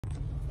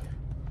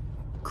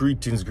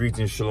Greetings,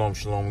 shalom,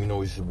 shalom. You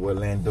know it's your boy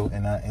Lando,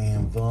 and I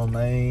am the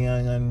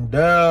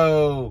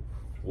Lando.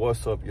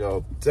 What's up,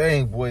 y'all?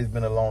 Dang, boy, it's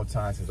been a long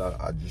time since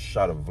I just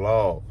shot a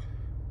vlog.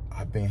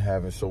 I've been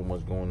having so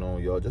much going on,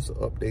 y'all. Just to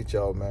update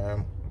y'all,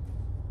 man.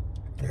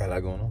 I got a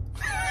lot going on.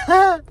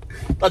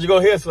 Thought you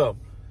gonna hear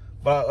something.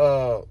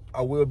 But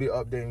I will be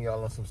updating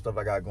y'all on some stuff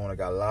I got going. I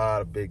got a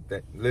lot of big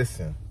things.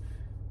 Listen,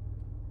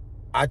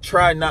 I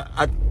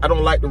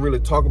don't like to really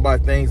talk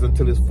about things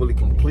until it's fully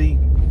complete.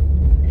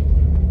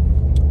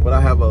 But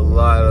I have a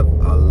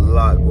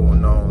lot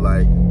going on.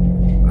 Like,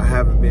 I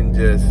haven't been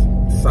just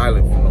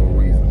silent for no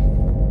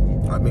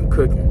reason. I've been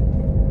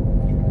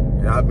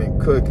cooking. Yeah, I've been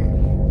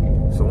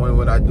cooking. So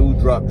when I do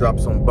drop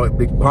some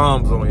big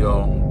bombs on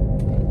y'all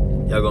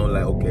gonna be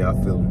like, okay, I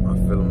feel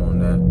them on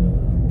that.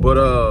 But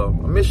I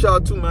miss y'all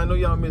too, man. I know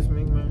y'all miss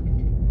me,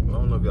 man. I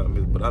don't know if y'all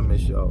miss, but I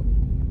miss y'all.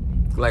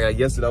 Like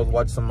yesterday, I was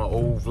watching some of my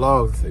old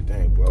vlogs and said,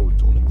 dang, bro, I was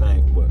doing the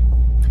thing. But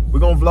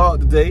we're gonna vlog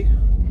today.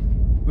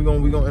 We're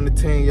gonna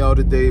entertain y'all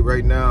today.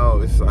 Right now,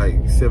 it's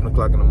like 7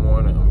 o'clock in the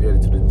morning. I'm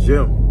headed to the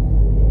gym.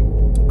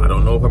 I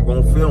don't know if I'm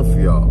gonna film for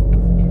y'all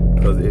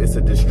because it's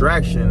a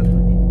distraction,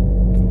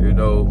 you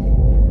know,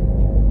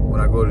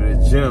 when I go to the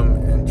gym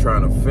and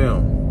trying to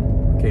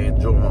film. I can't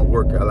enjoy my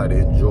workout. I like to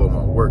enjoy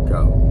my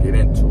workout, get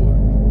into it.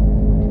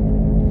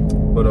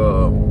 But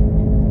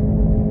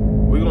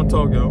we're gonna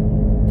talk, y'all.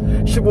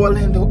 It's your boy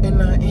Lando,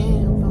 and I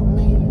am the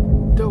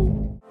Lando.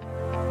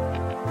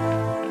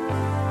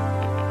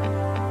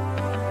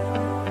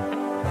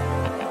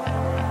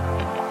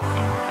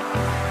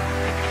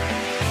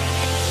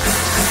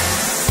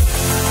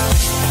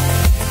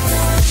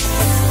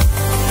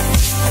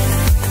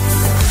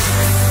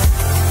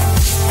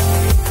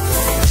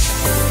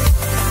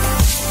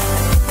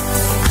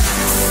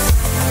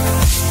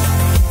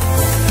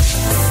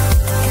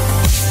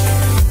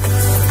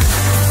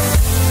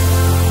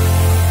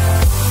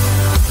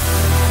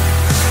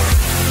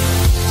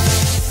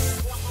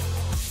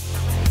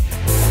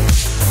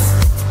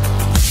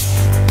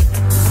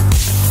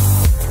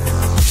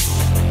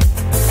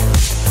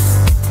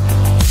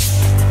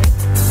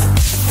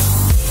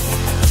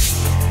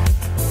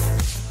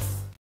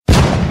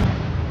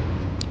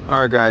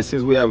 All right, guys,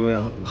 since we haven't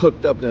been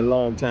hooked up in a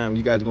long time,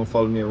 you guys are gonna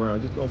follow me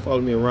around. Just gonna follow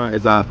me around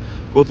as I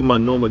go through my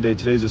normal day.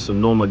 Today's just a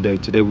normal day.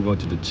 Today we're going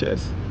to the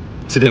chest.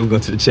 Today we're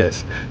going to the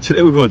chest.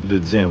 Today we're going to the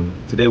gym.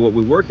 Today what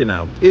we're working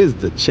out is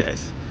the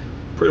chest.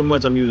 Pretty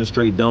much I'm using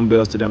straight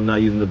dumbbells today. I'm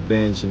not using the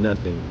bench or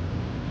nothing.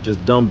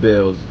 Just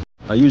dumbbells.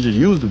 I usually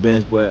use the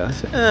bench, but I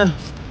said, I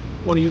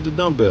want to use the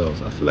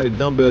dumbbells. I feel like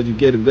dumbbells, you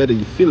get it better,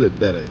 you feel it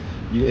better.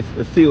 You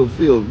feel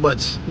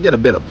much, you get a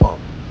better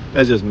pump.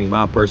 That's just me,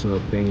 my personal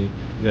opinion.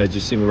 You guys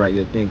just see me right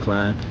here, thin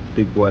climb,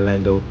 big boy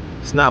Lando.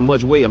 It's not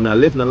much weight. I'm not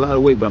lifting a lot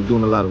of weight, but I'm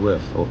doing a lot of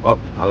reps. Oh,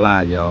 I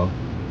lied, y'all.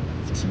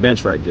 It's a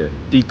bench right there.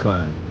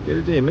 Decline. Get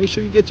it in. Make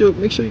sure you get your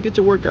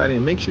workout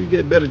in. Make sure you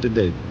get better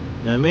today. You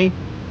know what I mean?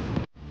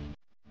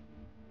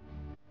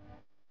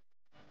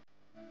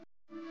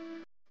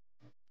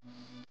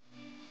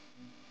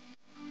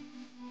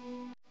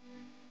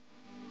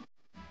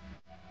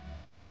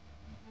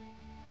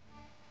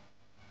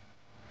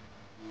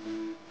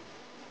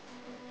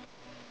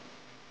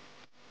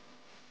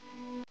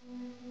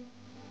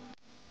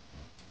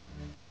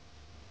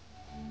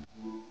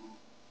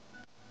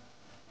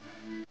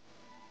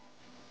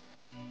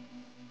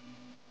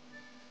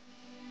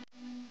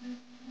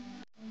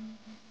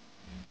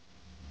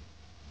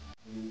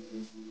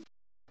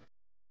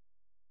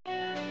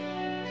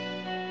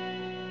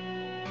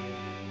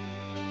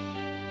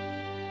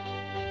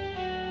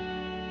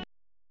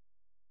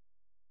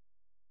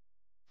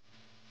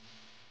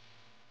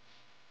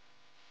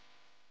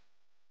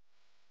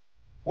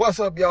 What's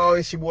up, y'all?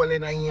 It's your boy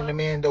Lando, I am the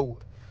Mando.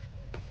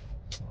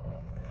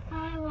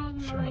 Hi,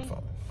 Rosemary.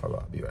 Hold on,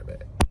 I'll be right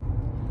back.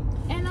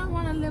 And I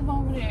want to live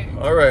over there.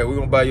 All right, we're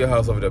gonna buy your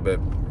house over there,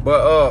 baby.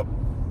 But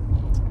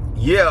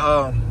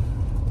yeah,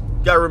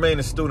 gotta remain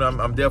a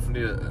student. I'm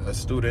definitely a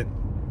student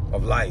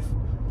of life.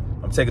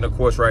 I'm taking a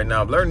course right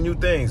now. I'm learning new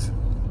things.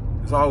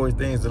 There's always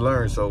things to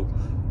learn, so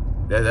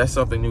that's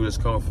something new that's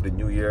coming for the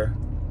new year,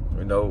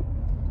 you know.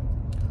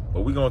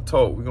 But we're gonna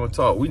talk.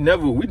 We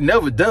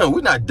never done.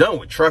 We're not done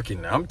with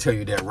trucking now. I'm telling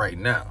you that right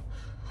now.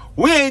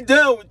 We ain't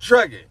done with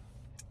trucking.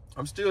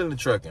 I'm still in the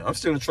trucking. I'm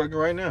still in the trucking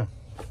right now.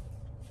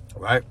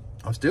 Right?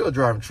 I'm still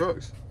driving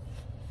trucks.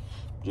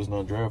 Just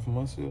not driving for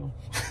myself.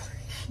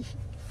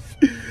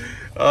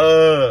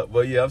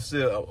 But yeah,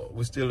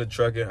 we're still in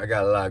trucking. I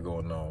got a lot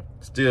going on.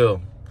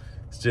 Still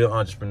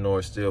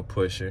entrepreneur, still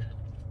pushing.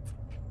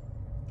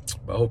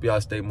 But I hope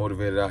y'all stay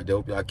motivated out there. I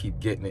hope y'all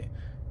keep getting it.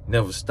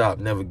 Never stop,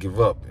 never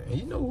give up. And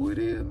you know who it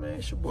is, man.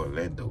 It's your boy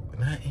Lando.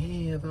 And I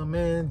am the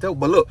Mando.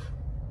 But look,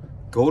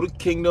 go to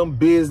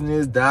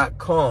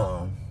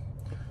kingdombusiness.com.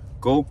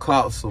 Go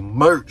cop some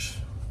merch.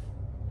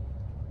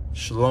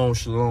 Shalom,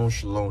 shalom,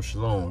 shalom,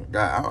 shalom.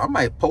 God, I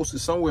might post it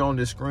somewhere on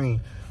this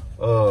screen.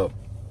 Some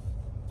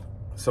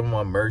of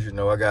my merch, you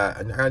know, I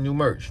got new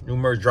merch. New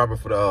merch dropping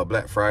for the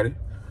Black Friday.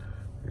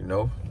 You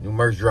know, new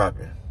merch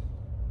dropping.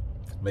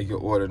 Make your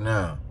order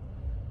now.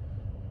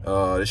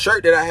 The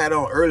shirt that I had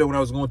on earlier when I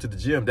was going to the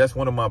gym, that's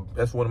one of my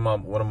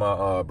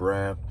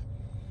brand.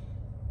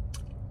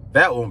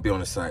 That won't be on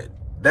the site.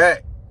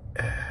 That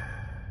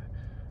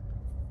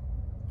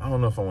I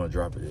don't know if I want to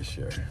drop it this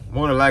year.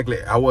 More than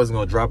likely, I wasn't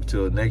gonna drop it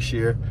till next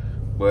year,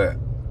 but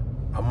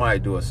I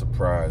might do a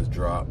surprise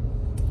drop.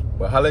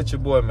 But holla at your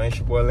boy, man. It's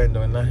your boy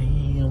Lando, and I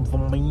am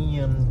from